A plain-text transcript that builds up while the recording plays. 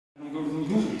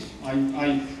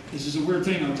This is a weird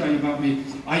thing I'll tell you about me.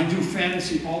 I do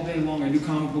fantasy all day long. I do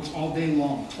comic books all day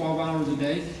long, 12 hours a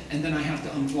day, and then I have to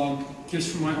unplug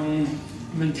just for my own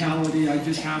mentality. I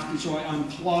just have to, so I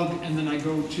unplug and then I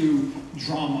go to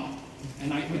drama.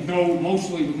 And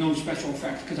mostly with no special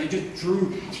effects, because I just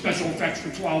drew special effects for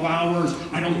 12 hours.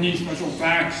 I don't need special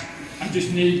effects. I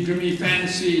just need, give me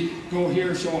fantasy, go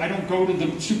here. So I don't go to the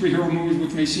superhero movies,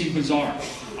 which may seem bizarre.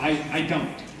 I don't.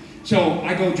 So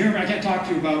I go, Jeremy, I can't talk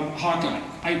to you about Hawkeye,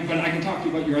 but I can talk to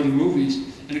you about your other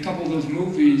movies. And a couple of those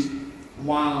movies,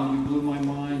 wow, you blew my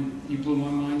mind. You blew my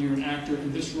mind. You're an actor.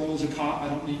 In this role as a cop, I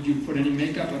don't need you to put any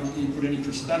makeup. I don't need you to put any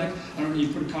prosthetic. I don't need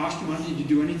you to put a costume. I don't need you to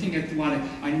do anything athletic.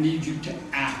 I need you to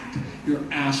act your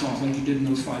ass off like you did in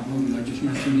those 5 movies I just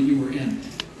mentioned that you were in.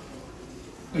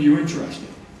 Are you interested?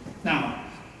 Now,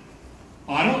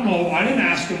 I don't know. I didn't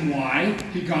ask him why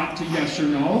he got to yes or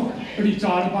no, but he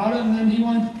thought about it, and then he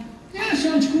went, yeah,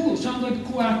 sounds cool. Sounds like a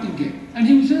cool acting gig. And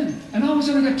he was in. And all of a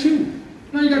sudden I got 2.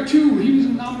 Now you got 2. He was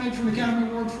nominated for the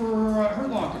Academy Award for Hurt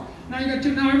Locker. Now you got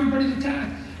 2. Now everybody's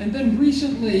attacked. And then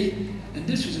recently, and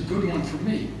this was a good one for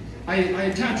me, I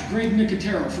attached Greg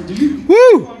Nicotero for. Do you?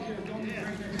 Woo!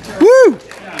 Woo!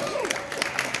 Yeah.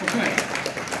 Okay.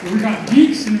 Well, we got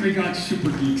geeks and we got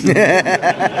super geeks. So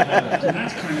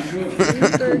that's kind of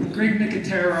good. Greg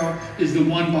Nicotero is the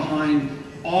one behind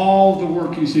all the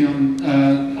work you see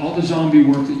on all the zombie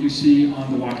work that you see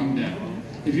on The Walking Dead.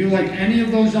 If you like any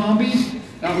of those zombies,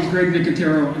 that was Greg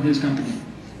Nicotero and his company.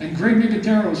 And Greg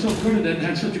Nicotero was so good at it and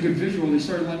had such a good visual, they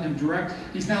started letting him direct.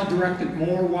 He's now directed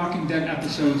more Walking Dead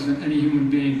episodes than any human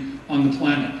being on the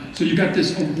planet. So you got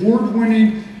this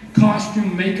award-winning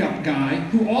costume makeup guy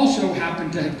who also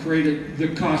happened to have created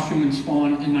the costume in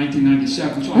Spawn in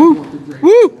 1997. So I worked with Greg.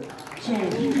 So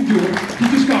he can do it. He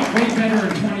just got way better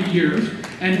in 20 years.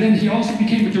 And then he also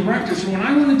became a director. So when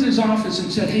I went into his office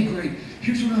and said, hey Greg,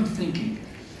 here's what I'm thinking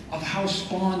of how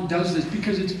Spawn does this,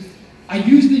 because I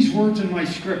use these words in my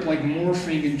script like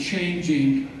morphing and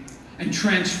changing and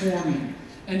transforming.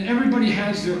 And everybody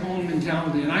has their own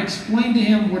mentality. And I explained to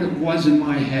him what it was in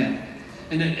my head.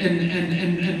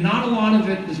 And not a lot of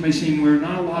it, this may seem weird,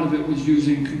 not a lot of it was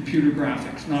using computer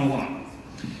graphics, not a lot.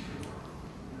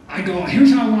 I go,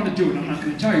 here's how I want to do it. I'm not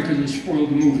going to tell you because it'll spoil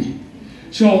the movie.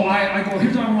 So I go,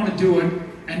 here's how I want to do it.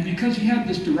 And because he had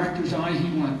this director's eye,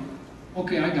 he went,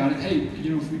 okay, I got it. Hey, you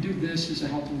know, if we do this, this will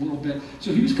help a little bit.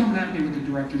 So he was coming at me with the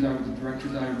director's eye, with the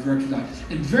director's eye, with the director's eye.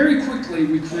 And very quickly,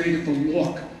 we created the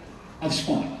look of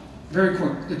Spawn. Very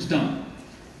quick, it's done.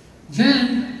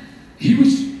 Then, he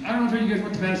was, I don't know if you guys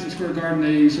went to Madison Square Garden,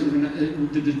 they sort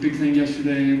of did this big thing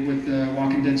yesterday with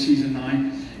Walking Dead Season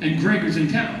 9. And Greg was in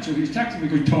town, so he was texting me,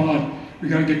 going, Todd, we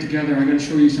got to get together, I got to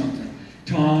show you something.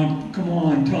 Todd, come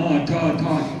on, Todd.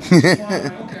 Okay,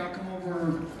 I'll come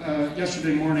over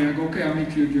yesterday morning. I go, okay, I'll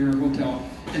meet you at your hotel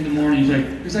in the morning.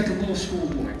 He's like a little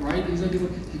schoolboy, right? He's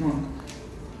going,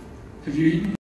 have you eaten?